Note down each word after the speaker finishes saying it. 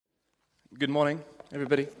Good morning,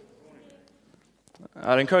 everybody.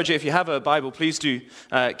 I'd encourage you, if you have a Bible, please do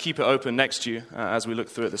keep it open next to you as we look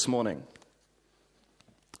through it this morning.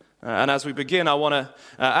 And as we begin, I want to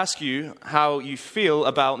ask you how you feel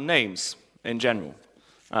about names in general.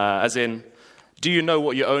 As in, do you know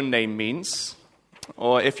what your own name means?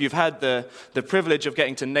 Or if you've had the privilege of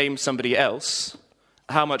getting to name somebody else,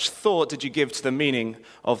 how much thought did you give to the meaning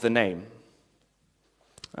of the name?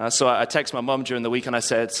 So I texted my mum during the week and I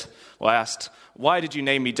asked, why did you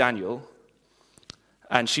name me Daniel?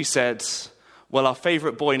 And she said, well, our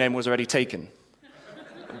favorite boy name was already taken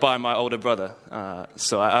by my older brother.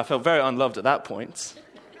 So I felt very unloved at that point.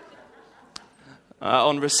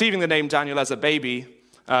 On receiving the name Daniel as a baby,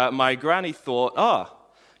 my granny thought,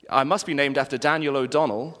 I must be named after Daniel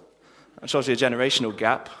O'Donnell. That's obviously a generational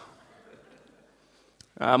gap.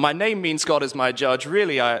 My name means God is my judge.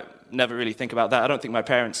 Really, I never really think about that. I don't think my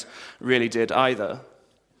parents really did either.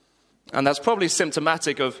 And that's probably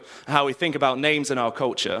symptomatic of how we think about names in our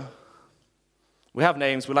culture. We have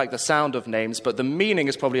names, we like the sound of names, but the meaning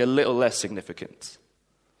is probably a little less significant.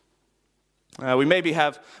 We maybe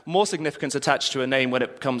have more significance attached to a name when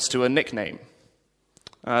it comes to a nickname.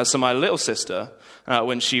 So my little sister,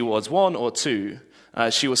 when she was 1 or 2,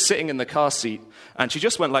 she was sitting in the car seat and she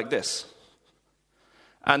just went like this.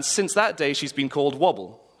 And since that day, she's been called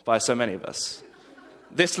Wobble by so many of us.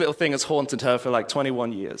 This little thing has haunted her for like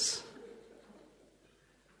 21 years.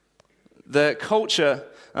 The culture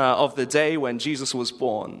of the day when Jesus was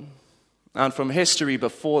born, and from history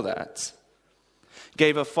before that,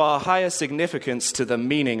 gave a far higher significance to the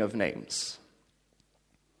meaning of names.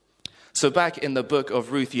 So back in the book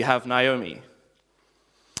of Ruth, you have Naomi.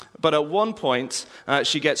 But at one point,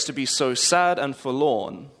 she gets to be so sad and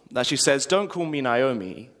forlorn that she says, don't call me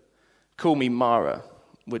Naomi, call me Mara,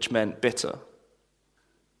 which meant bitter.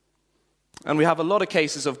 And we have a lot of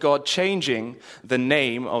cases of God changing the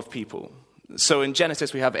name of people. So in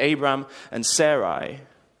Genesis, we have Abram and Sarai,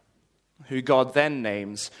 who God then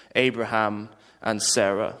names Abraham and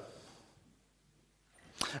Sarah.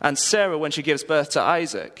 And Sarah, when she gives birth to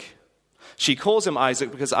Isaac, she calls him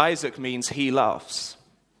Isaac because Isaac means he laughs.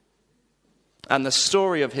 And the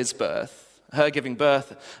story of his birth, her giving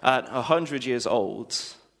birth at 100 years old,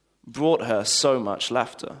 brought her so much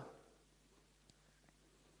laughter.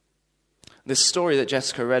 This story that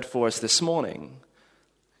Jessica read for us this morning,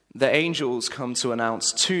 the angels come to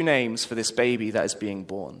announce 2 names for this baby that is being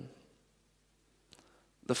born.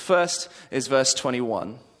 The first is verse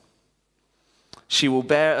 21. She will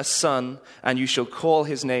bear a son, and you shall call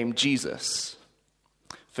his name Jesus,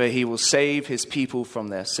 for he will save his people from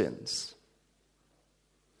their sins.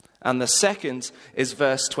 And the second is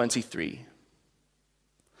verse 23.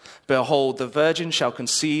 Behold, the virgin shall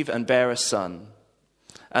conceive and bear a son,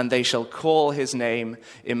 and they shall call his name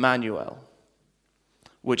Emmanuel,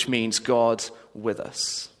 which means God with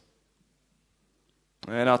us.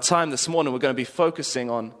 In our time this morning, we're going to be focusing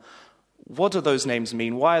on what do those names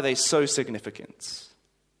mean? Why are they so significant?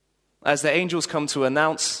 As the angels come to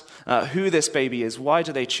announce who this baby is, why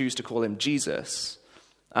do they choose to call him Jesus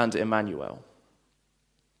and Emmanuel?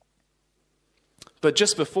 But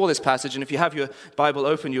just before this passage, and if you have your Bible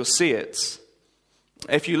open, you'll see it.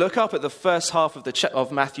 If you look up at the first half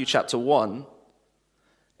of Matthew chapter 1,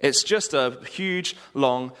 it's just a huge,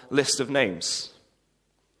 long list of names.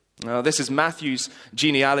 Now, this is Matthew's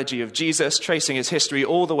genealogy of Jesus, tracing his history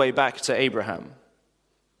all the way back to Abraham.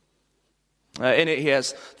 In it, he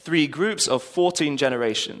has 3 groups of 14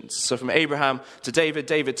 generations. So from Abraham to David,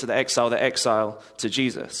 David to the exile to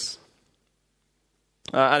Jesus.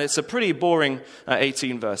 And it's a pretty boring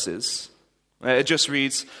 18 verses. It just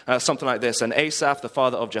reads something like this. And Asaph, the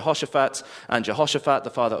father of Jehoshaphat, and Jehoshaphat,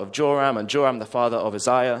 the father of Joram, and Joram, the father of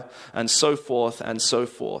Uzziah, and so forth and so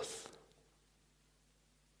forth.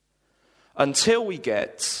 Until we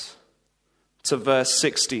get to verse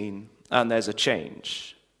 16, and there's a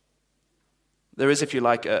change. There is, if you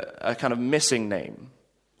like, a kind of missing name,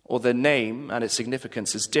 or the name and its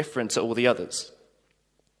significance is different to all the others.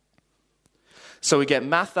 So we get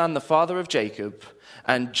Mathan, the father of Jacob,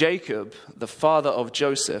 and Jacob, the father of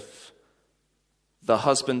Joseph, the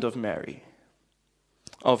husband of Mary,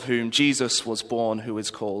 of whom Jesus was born, who is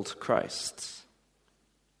called Christ.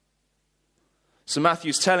 So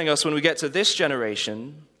Matthew's telling us when we get to this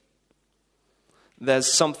generation,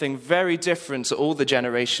 there's something very different to all the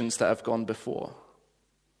generations that have gone before.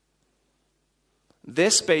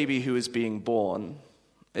 This baby who is being born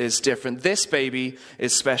is different. This baby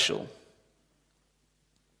is special.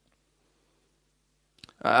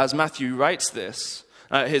 As Matthew writes this,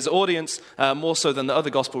 his audience, more so than the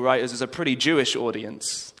other gospel writers, is a pretty Jewish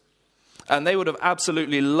audience. And they would have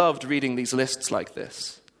absolutely loved reading these lists like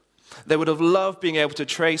this. They would have loved being able to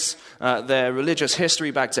trace their religious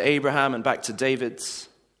history back to Abraham and back to David's.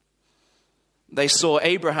 They saw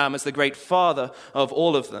Abraham as the great father of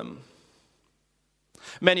all of them.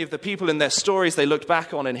 Many of the people in their stories they looked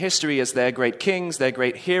back on in history as their great kings, their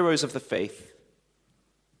great heroes of the faith.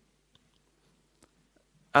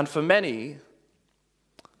 And for many,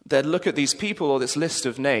 they'd look at these people or this list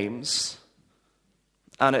of names,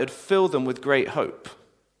 and it'd fill them with great hope.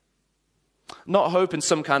 Not hope in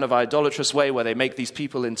some kind of idolatrous way where they make these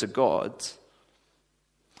people into gods,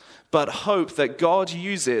 but hope that God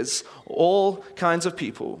uses all kinds of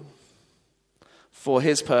people for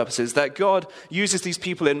his purposes, that God uses these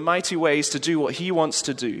people in mighty ways to do what he wants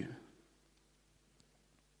to do.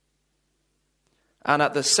 And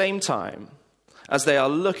at the same time, as they are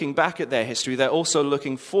looking back at their history, they're also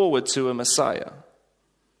looking forward to a Messiah.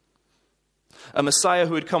 A Messiah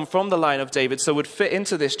who would come from the line of David, so would fit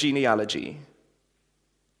into this genealogy.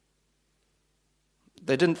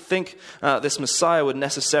 They didn't think this Messiah would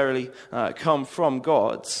necessarily come from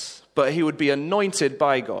God, but he would be anointed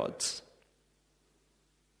by God.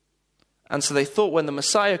 And so they thought when the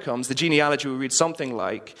Messiah comes, the genealogy will read something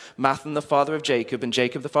like Mathan the father of Jacob, and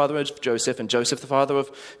Jacob the father of Joseph, and Joseph the father of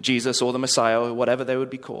Jesus, or the Messiah, or whatever they would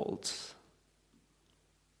be called.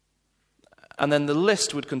 And then the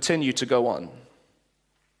list would continue to go on.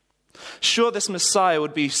 Sure, this Messiah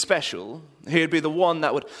would be special. He would be the one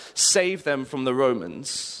that would save them from the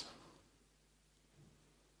Romans.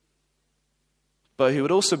 But he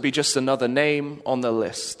would also be just another name on the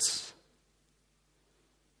list,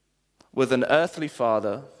 with an earthly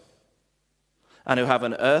father, and he'll have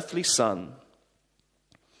an earthly son,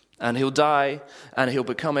 and he'll die, and he'll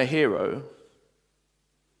become a hero.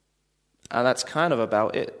 And that's kind of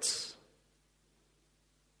about it.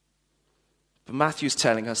 But Matthew's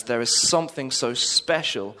telling us there is something so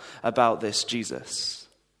special about this Jesus.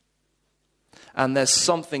 And there's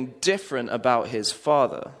something different about his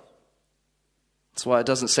father. That's why it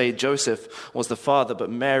doesn't say Joseph was the father, but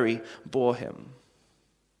Mary bore him.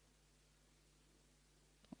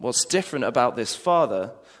 What's different about this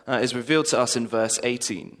father is revealed to us in verse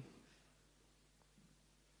 18.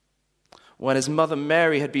 When his mother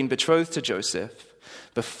Mary had been betrothed to Joseph,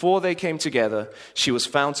 before they came together, she was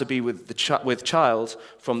found to be with child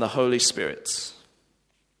from the Holy Spirit.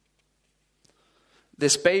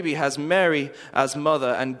 This baby has Mary as mother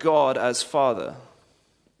and God as father.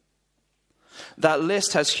 That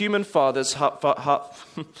list has human fathers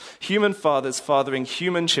fathering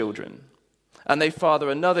human children. And they father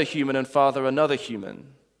another human and father another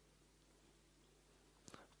human.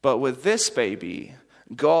 But with this baby,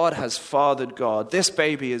 God has fathered God. This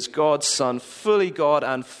baby is God's son, fully God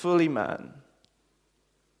and fully man.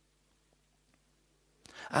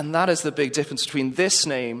 And that is the big difference between this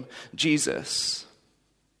name, Jesus,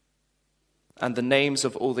 and the names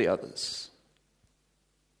of all the others.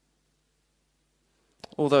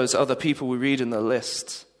 All those other people we read in the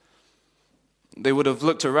list, they would have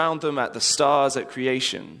looked around them at the stars at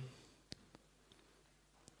creation,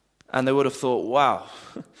 and they would have thought, wow,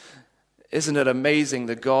 isn't it amazing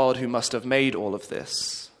the God who must have made all of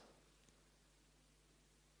this?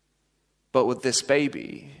 But with this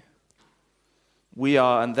baby, we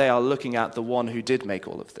are and they are looking at the one who did make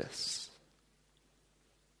all of this.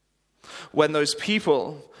 When those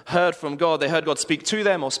people heard from God, they heard God speak to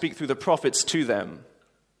them or speak through the prophets to them.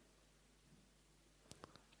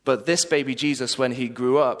 But this baby Jesus, when he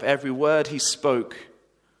grew up, every word he spoke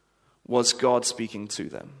was God speaking to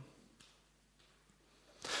them.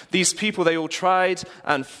 These people, they all tried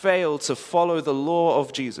and failed to follow the law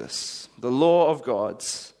of Jesus, the law of God.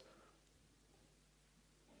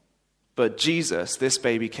 But Jesus, this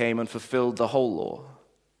baby, came and fulfilled the whole law.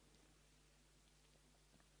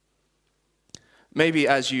 Maybe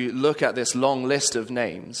as you look at this long list of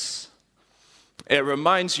names, it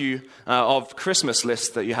reminds you of Christmas lists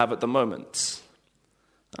that you have at the moment.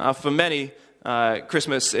 For many,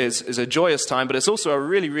 Christmas is a joyous time, but it's also a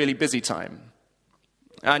really, really busy time.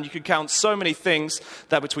 And you could count so many things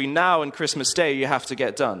that between now and Christmas Day you have to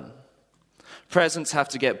get done. Presents have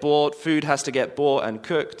to get bought, food has to get bought and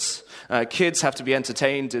cooked, kids have to be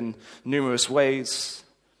entertained in numerous ways,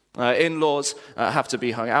 in-laws have to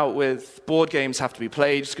be hung out with, board games have to be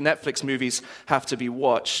played, Netflix movies have to be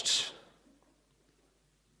watched.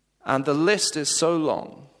 And the list is so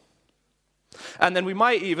long. And then we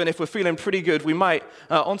might even, if we're feeling pretty good, we might,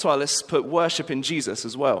 onto our list, put worship in Jesus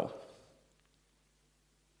as well.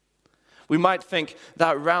 We might think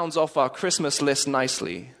that rounds off our Christmas list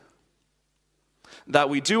nicely. That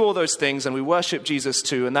we do all those things and we worship Jesus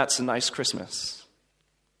too, and that's a nice Christmas.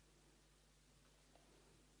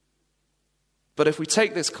 But if we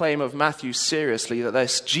take this claim of Matthew seriously, that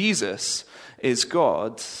this Jesus is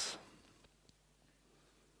God,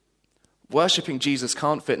 worshipping Jesus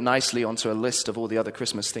can't fit nicely onto a list of all the other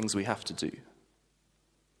Christmas things we have to do.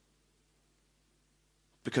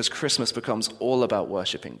 Because Christmas becomes all about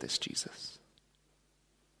worshipping this Jesus.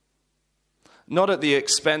 Not at the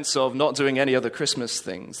expense of not doing any other Christmas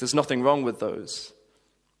things. There's nothing wrong with those.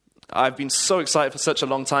 I've been so excited for such a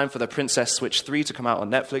long time for the Princess Switch 3 to come out on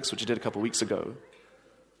Netflix, which I did a couple of weeks ago.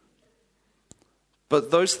 But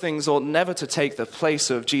those things ought never to take the place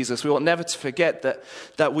of Jesus. We ought never to forget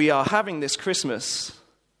that we are having this Christmas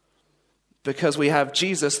because we have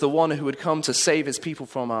Jesus, the one who would come to save his people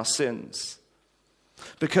from our sins.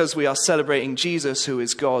 Because we are celebrating Jesus, who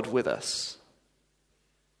is God with us.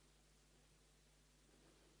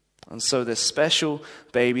 And so this special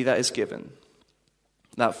baby that is given,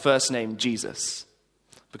 that first name Jesus,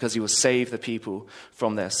 because he will save the people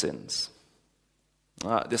from their sins.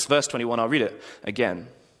 This verse 21, I'll read it again.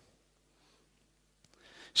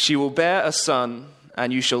 She will bear a son,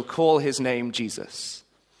 and you shall call his name Jesus,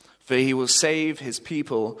 for he will save his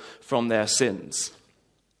people from their sins.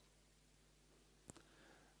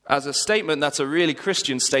 As a statement, that's a really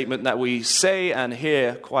Christian statement that we say and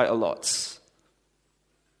hear quite a lot.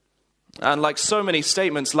 And like so many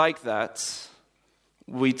statements like that,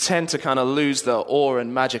 we tend to kind of lose the awe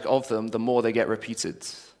and magic of them the more they get repeated.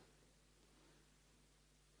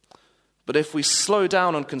 But if we slow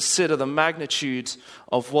down and consider the magnitude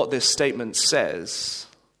of what this statement says,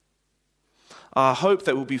 I hope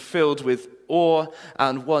that we'll be filled with awe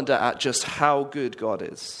and wonder at just how good God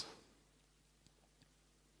is.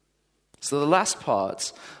 So the last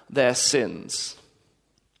part, their sins.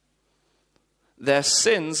 Their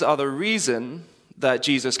sins are the reason that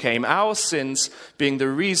Jesus came. Our sins being the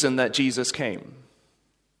reason that Jesus came.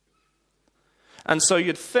 And so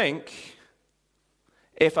you'd think,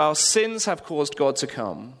 if our sins have caused God to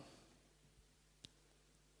come,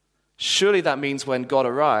 surely that means when God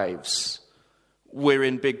arrives, we're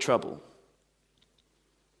in big trouble.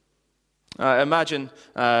 Imagine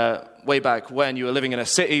way back when you were living in a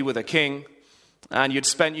city with a king, and you'd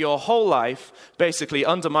spent your whole life basically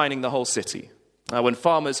undermining the whole city. When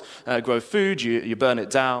farmers grow food, you burn it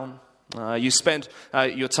down. You spend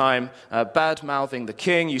your time bad-mouthing the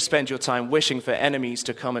king. You spend your time wishing for enemies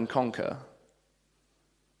to come and conquer.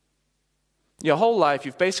 Your whole life,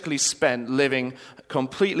 you've basically spent living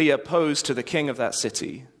completely opposed to the king of that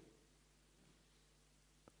city.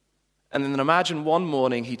 And then imagine one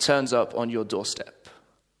morning he turns up on your doorstep.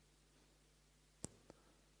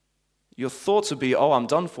 Your thoughts would be, oh, I'm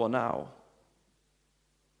done for now.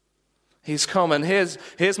 He's come, and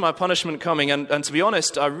here's my punishment coming, and to be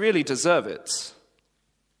honest, I really deserve it.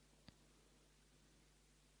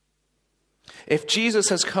 If Jesus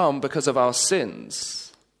has come because of our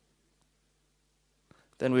sins,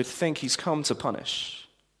 then we'd think he's come to punish.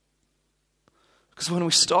 Because when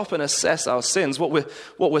we stop and assess our sins, what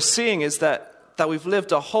we're seeing is that we've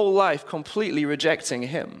lived a whole life completely rejecting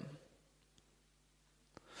him.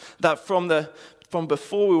 That from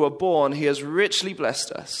before we were born, he has richly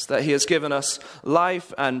blessed us. That he has given us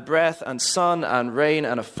life and breath and sun and rain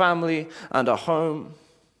and a family and a home.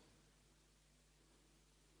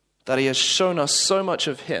 That he has shown us so much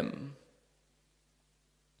of him.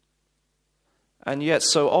 And yet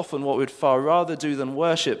so often what we'd far rather do than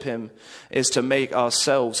worship him is to make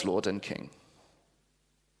ourselves Lord and King.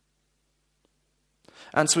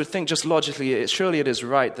 And so we think just logically, surely it is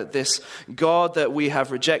right that this God that we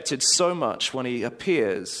have rejected so much, when he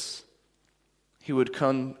appears, he would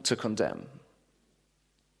come to condemn.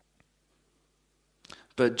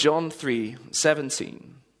 But John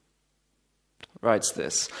 3:17 writes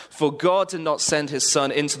this: "For God did not send his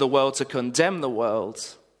Son into the world to condemn the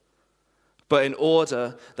world, but in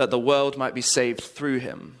order that the world might be saved through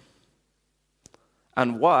him."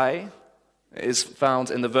 And why is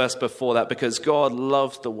found in the verse before that: because God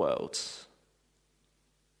loved the world.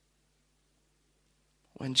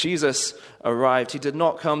 When Jesus arrived, he did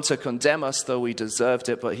not come to condemn us, though we deserved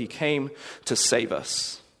it, but he came to save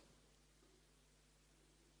us.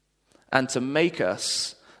 And to make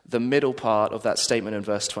us the middle part of that statement in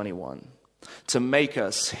verse 21. To make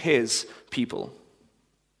us his people.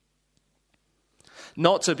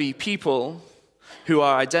 Not to be people who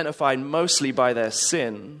are identified mostly by their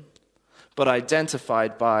sin, but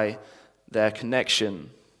identified by their connection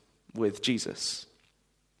with Jesus.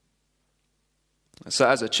 So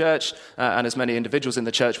as a church, and as many individuals in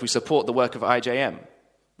the church, we support the work of IJM.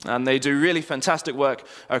 And they do really fantastic work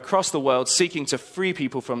across the world seeking to free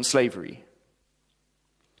people from slavery.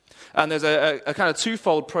 And there's a kind of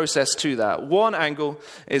twofold process to that. One angle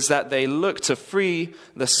is that they look to free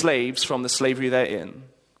the slaves from the slavery they're in,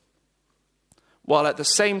 while at the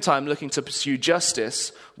same time looking to pursue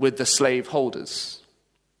justice with the slave holders.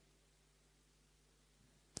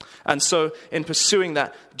 And so in pursuing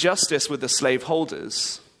that justice with the slave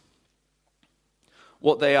holders,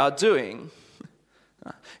 what they are doing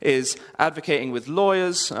is advocating with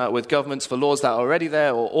lawyers, with governments for laws that are already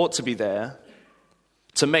there or ought to be there,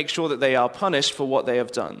 to make sure that they are punished for what they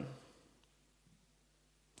have done.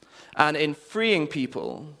 And in freeing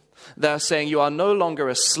people, they're saying you are no longer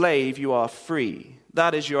a slave, you are free.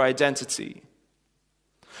 That is your identity.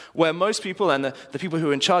 Where most people and the people who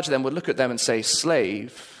are in charge of them would look at them and say,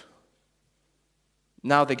 slave,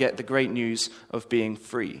 now they get the great news of being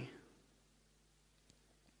free.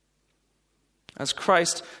 As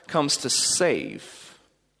Christ comes to save,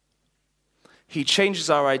 he changes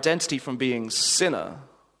our identity from being sinner,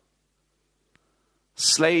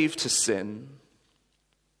 slave to sin,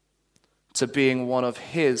 to being one of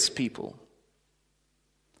his people,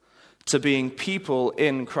 to being people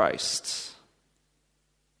in Christ.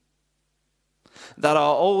 That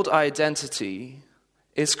our old identity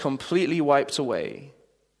is completely wiped away,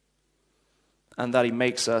 and that he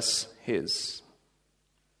makes us his.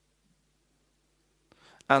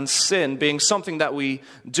 And sin being something that we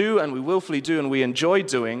do and we willfully do and we enjoy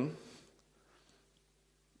doing,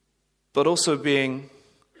 but also being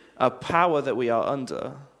a power that we are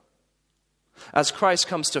under. As Christ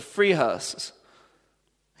comes to free us,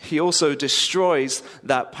 he also destroys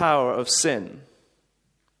that power of sin.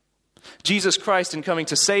 Jesus Christ, in coming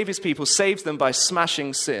to save his people, saves them by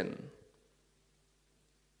smashing sin.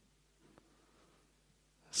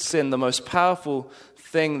 Sin, the most powerful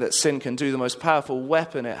thing that sin can do, the most powerful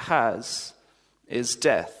weapon it has, is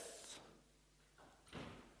death.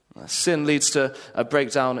 Sin leads to a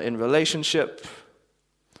breakdown in relationship.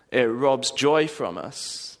 It robs joy from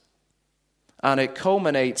us. And it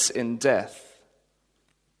culminates in death.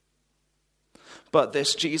 But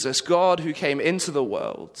this Jesus, God who came into the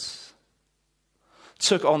world,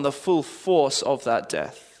 took on the full force of that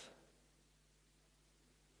death.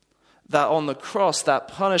 That on the cross, that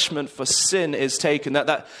punishment for sin is taken,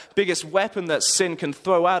 that biggest weapon that sin can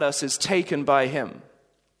throw at us is taken by him.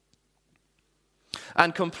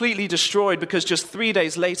 And completely destroyed, because just 3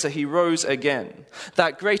 days later he rose again.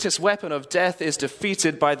 That greatest weapon of death is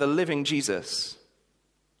defeated by the living Jesus.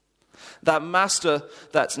 That master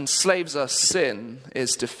that enslaves us, sin,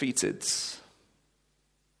 is defeated.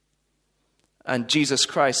 And Jesus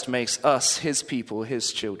Christ makes us his people,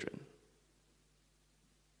 his children.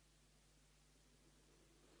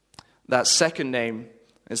 That second name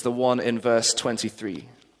is the one in verse 23.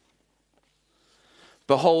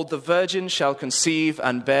 Behold, the virgin shall conceive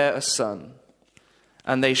and bear a son,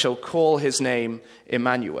 and they shall call his name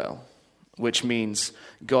Emmanuel, which means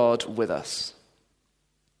God with us.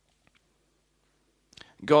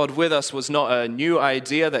 God with us was not a new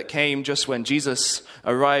idea that came just when Jesus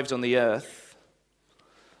arrived on the earth.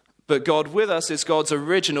 But God with us is God's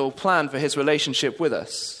original plan for his relationship with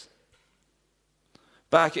us.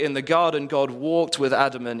 Back in the garden, God walked with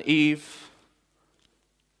Adam and Eve.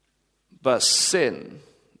 But sin,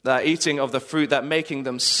 that eating of the fruit, that making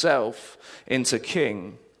themselves into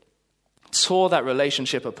king, tore that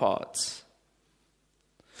relationship apart.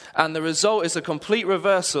 And the result is a complete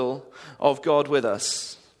reversal of God with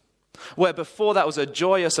us. Where before that was a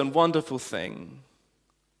joyous and wonderful thing,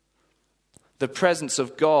 the presence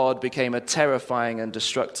of God became a terrifying and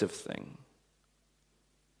destructive thing.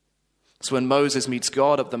 It's when Moses meets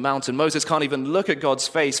God up the mountain. Moses can't even look at God's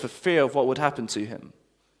face for fear of what would happen to him.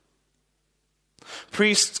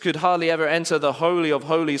 Priests could hardly ever enter the Holy of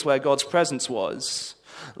Holies where God's presence was,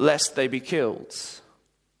 lest they be killed.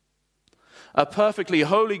 A perfectly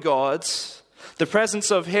holy God, the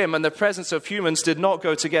presence of him and the presence of humans did not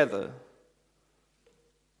go together.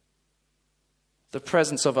 The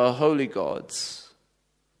presence of a holy God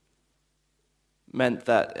meant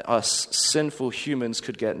that us sinful humans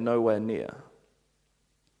could get nowhere near.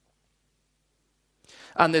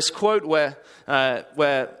 And this quote where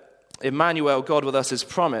Emmanuel, God with us, is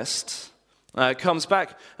promised, comes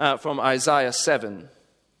back from Isaiah 7.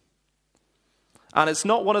 And it's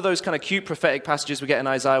not one of those kind of cute prophetic passages we get in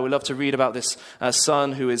Isaiah. We love to read about this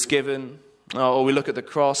son who is given, or we look at the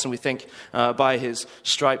cross and we think, by his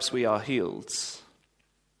stripes we are healed.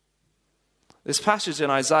 This passage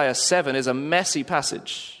in Isaiah 7 is a messy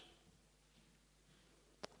passage.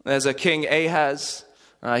 There's a king Ahaz.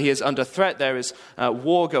 He is under threat. There is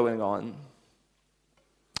war going on.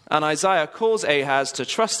 And Isaiah calls Ahaz to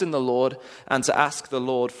trust in the Lord and to ask the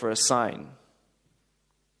Lord for a sign.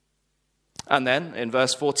 And then in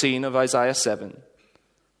verse 14 of Isaiah 7,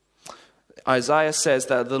 Isaiah says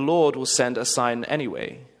that the Lord will send a sign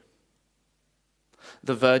anyway.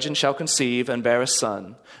 The virgin shall conceive and bear a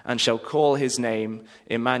son, and shall call his name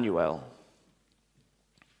Emmanuel.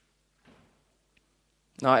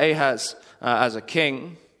 Now Ahaz, as a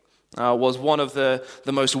king, was one of the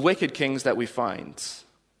most wicked kings that we find.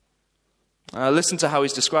 Listen to how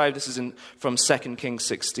he's described. This is from 2 Kings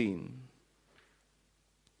 16.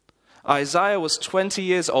 Isaiah was 20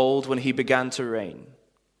 years old when he began to reign.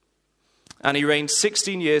 And he reigned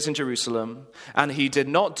 16 years in Jerusalem, and he did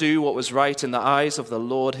not do what was right in the eyes of the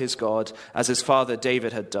Lord his God, as his father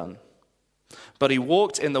David had done. But he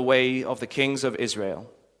walked in the way of the kings of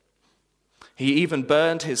Israel. He even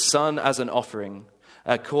burned his son as an offering,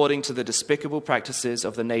 according to the despicable practices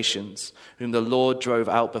of the nations, whom the Lord drove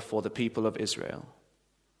out before the people of Israel.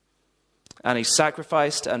 And he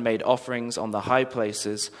sacrificed and made offerings on the high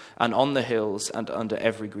places, and on the hills, and under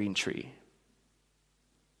every green tree.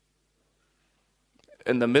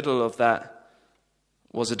 In the middle of that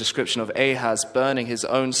was a description of Ahaz burning his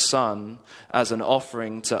own son as an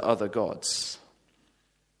offering to other gods.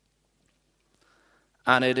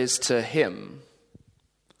 And it is to him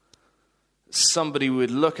somebody would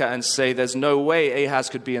look at and say, there's no way Ahaz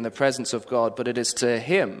could be in the presence of God, but it is to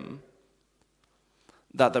him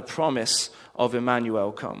that the promise of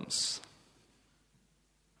Emmanuel comes.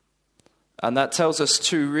 And that tells us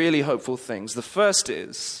two really hopeful things. The first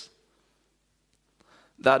is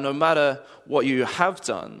that no matter what you have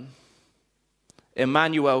done,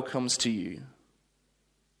 Emmanuel comes to you.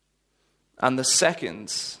 And the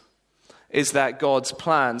second is that God's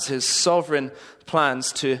plans, his sovereign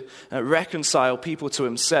plans to reconcile people to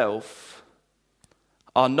himself,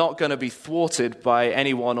 are not going to be thwarted by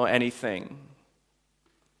anyone or anything.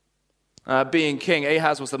 Being king,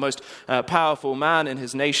 Ahaz was the most powerful man in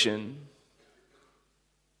his nation.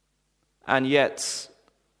 And yet,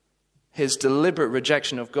 his deliberate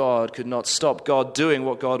rejection of God could not stop God doing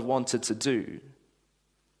what God wanted to do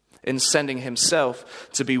in sending himself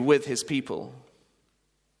to be with his people.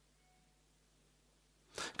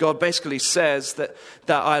 God basically says that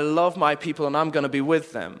I love my people and I'm going to be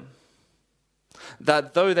with them.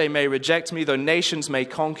 That though they may reject me, though nations may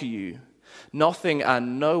conquer you, nothing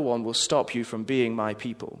and no one will stop you from being my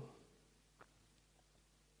people.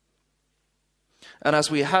 And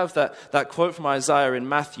as we have that quote from Isaiah in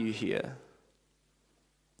Matthew here,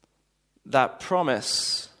 that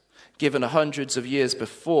promise given hundreds of years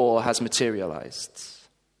before has materialized.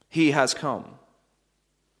 He has come.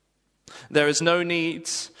 There is no need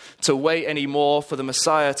to wait anymore for the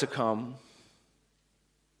Messiah to come.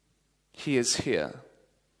 He is here.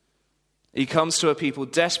 He comes to a people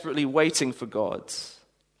desperately waiting for God.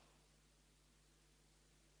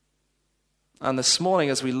 And this morning,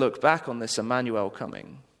 as we look back on this Emmanuel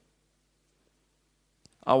coming,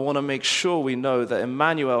 I want to make sure we know that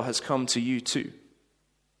Emmanuel has come to you too.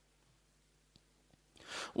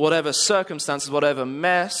 Whatever circumstances, whatever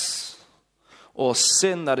mess or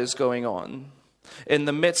sin that is going on, in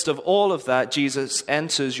the midst of all of that, Jesus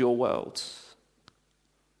enters your world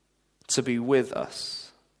to be with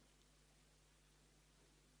us.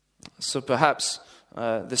 So perhaps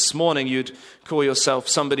this morning you'd call yourself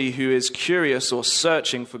somebody who is curious or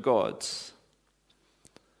searching for God.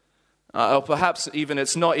 Or perhaps even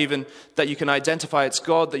it's not even that you can identify it's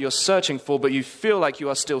God that you're searching for, but you feel like you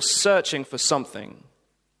are still searching for something.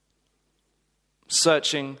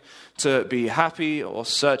 Searching to be happy, or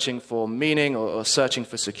searching for meaning, or searching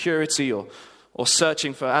for security, or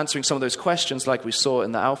searching for answering some of those questions like we saw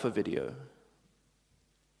in the Alpha video.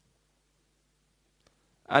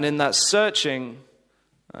 And in that searching,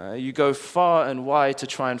 you go far and wide to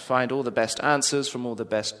try and find all the best answers from all the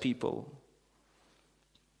best people.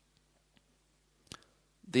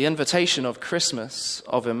 The invitation of Christmas,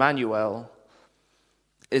 of Emmanuel,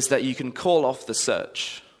 is that you can call off the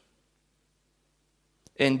search.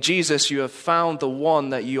 In Jesus, you have found the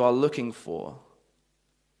one that you are looking for.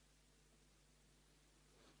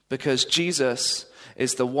 Because Jesus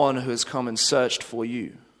is the one who has come and searched for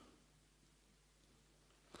you.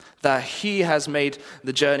 That he has made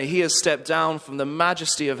the journey. He has stepped down from the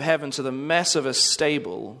majesty of heaven to the mess of a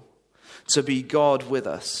stable to be God with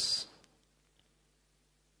us.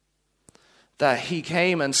 That he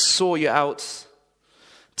came and saw you out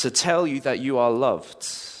to tell you that you are loved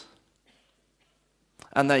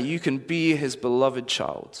and that you can be his beloved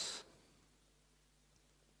child.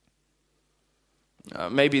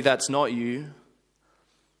 Maybe that's not you.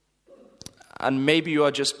 And maybe you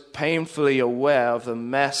are just painfully aware of the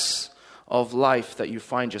mess of life that you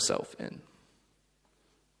find yourself in.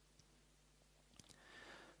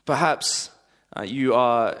 Perhaps you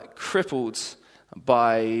are crippled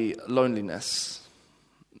by loneliness.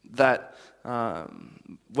 That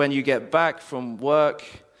when you get back from work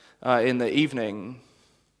in the evening,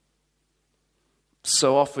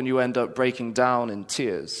 so often you end up breaking down in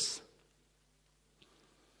tears.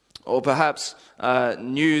 Or perhaps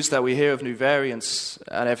news that we hear of new variants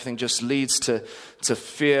and everything just leads to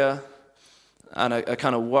fear and a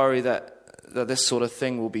kind of worry that this sort of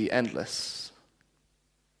thing will be endless.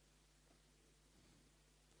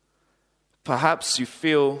 Perhaps you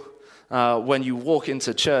feel when you walk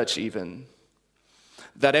into church even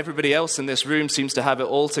that everybody else in this room seems to have it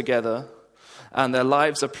all together and their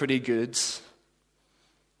lives are pretty good.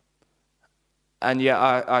 And yet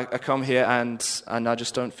I come here and I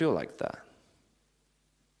just don't feel like that.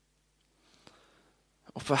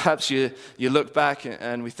 Or perhaps you look back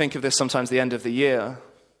and we think of this sometimes the end of the year.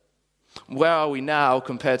 Where are we now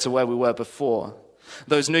compared to where we were before?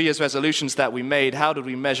 Those New Year's resolutions that we made, how did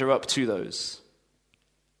we measure up to those?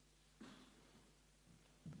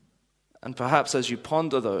 And perhaps as you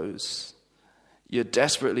ponder those, you're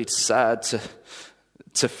desperately sad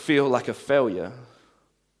to feel like a failure.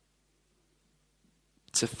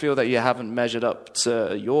 To feel that you haven't measured up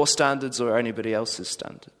to your standards or anybody else's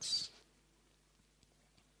standards.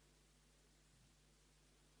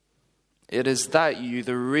 It is that you,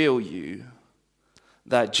 the real you,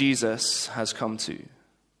 that Jesus has come to. He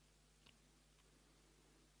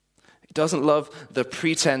doesn't love the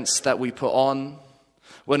pretense that we put on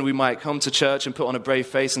when we might come to church and put on a brave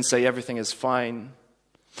face and say everything is fine.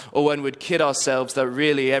 Or when we'd kid ourselves that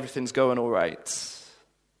really everything's going all right.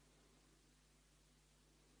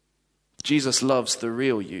 Jesus loves the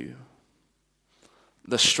real you,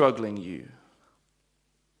 the struggling you.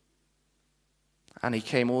 And he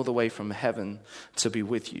came all the way from heaven to be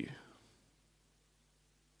with you.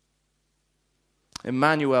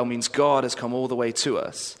 Emmanuel means God has come all the way to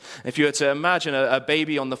us. If you were to imagine a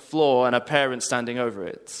baby on the floor and a parent standing over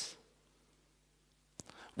it,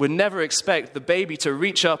 we'd never expect the baby to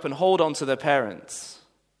reach up and hold on to their parents.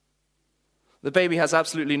 The baby has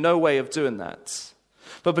absolutely no way of doing that.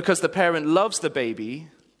 But because the parent loves the baby,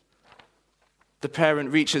 the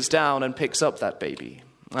parent reaches down and picks up that baby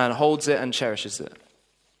and holds it and cherishes it.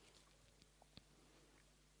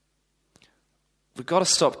 We've got to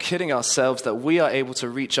stop kidding ourselves that we are able to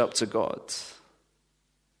reach up to God.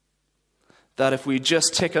 That if we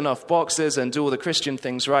just tick enough boxes and do all the Christian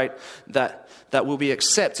things right, that we'll be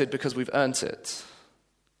accepted because we've earned it.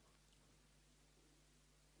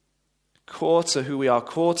 Core to who we are,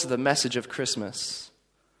 core to the message of Christmas,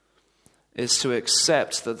 is to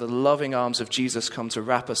accept that the loving arms of Jesus come to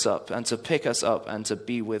wrap us up and to pick us up and to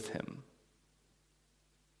be with him.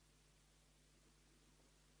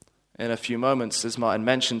 In a few moments, as Martin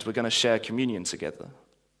mentioned, we're going to share communion together.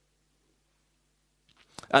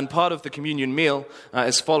 And part of the communion meal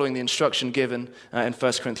is following the instruction given in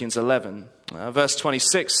 1 Corinthians 11. Verse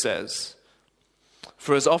 26 says,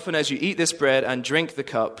 "For as often as you eat this bread and drink the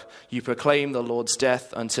cup, you proclaim the Lord's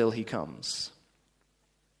death until he comes."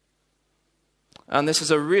 And this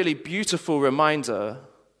is a really beautiful reminder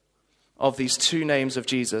of these two names of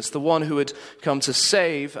Jesus, the one who would come to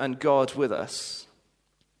save and God with us.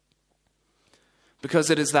 Because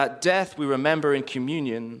it is that death we remember in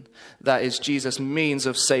communion that is Jesus' means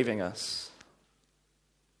of saving us.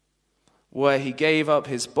 Where he gave up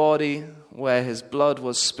his body, where his blood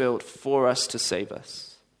was spilt for us to save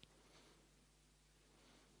us.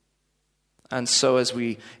 And so as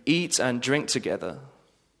we eat and drink together,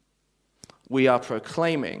 we are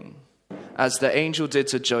proclaiming, as the angel did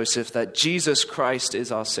to Joseph, that Jesus Christ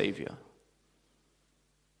is our Savior.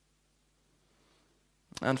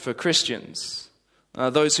 And for Christians,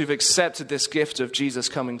 those who've accepted this gift of Jesus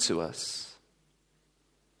coming to us,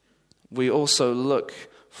 we also look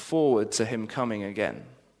forward to him coming again.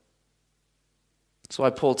 That's why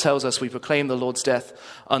Paul tells us we proclaim the Lord's death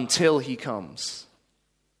until he comes.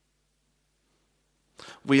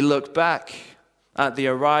 We look back at the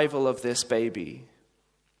arrival of this baby,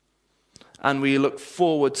 and we look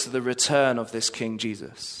forward to the return of this King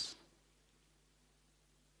Jesus.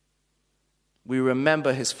 We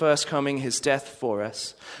remember his first coming, his death for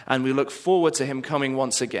us, and we look forward to him coming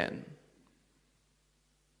once again.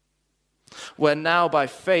 Where now by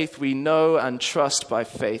faith we know and trust by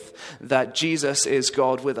faith that Jesus is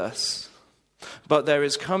God with us. But there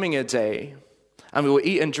is coming a day, and we will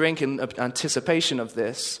eat and drink in anticipation of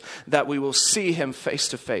this, that we will see him face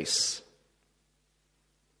to face.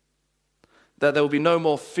 That there will be no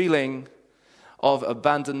more feeling of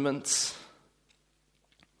abandonment,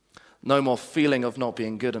 no more feeling of not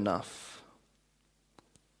being good enough.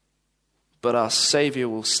 But our Savior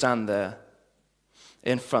will stand there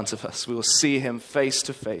in front of us. We will see him face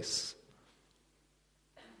to face.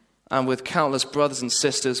 And with countless brothers and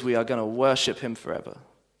sisters, we are going to worship him forever.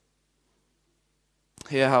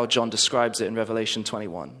 Hear how John describes it in Revelation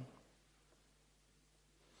 21.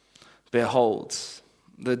 Behold,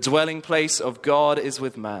 the dwelling place of God is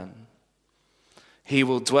with man. He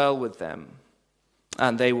will dwell with them,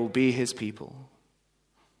 and they will be his people.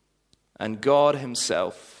 And God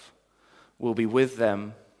himself will be with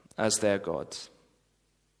them as their God.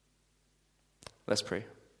 Let's pray.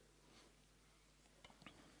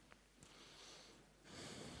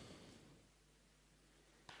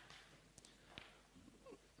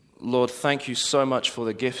 Lord, thank you so much for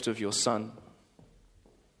the gift of your Son.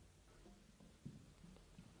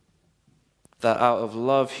 That out of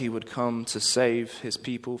love he would come to save his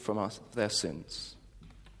people from their sins.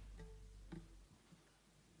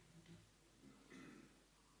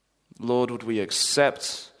 Lord, would we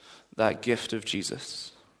accept that gift of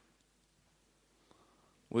Jesus?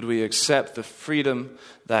 Would we accept the freedom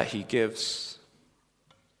that he gives,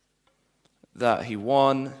 that he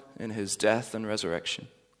won in his death and resurrection?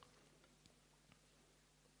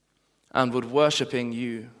 And would worshiping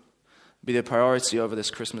you be the priority over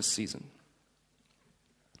this Christmas season?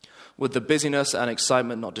 Would the busyness and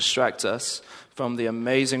excitement not distract us from the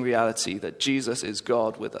amazing reality that Jesus is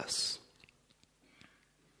God with us?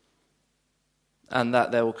 And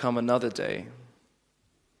that there will come another day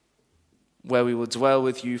where we will dwell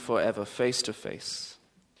with you forever, face to face,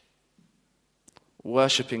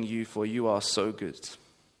 worshiping you, for you are so good.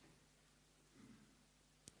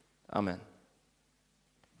 Amen.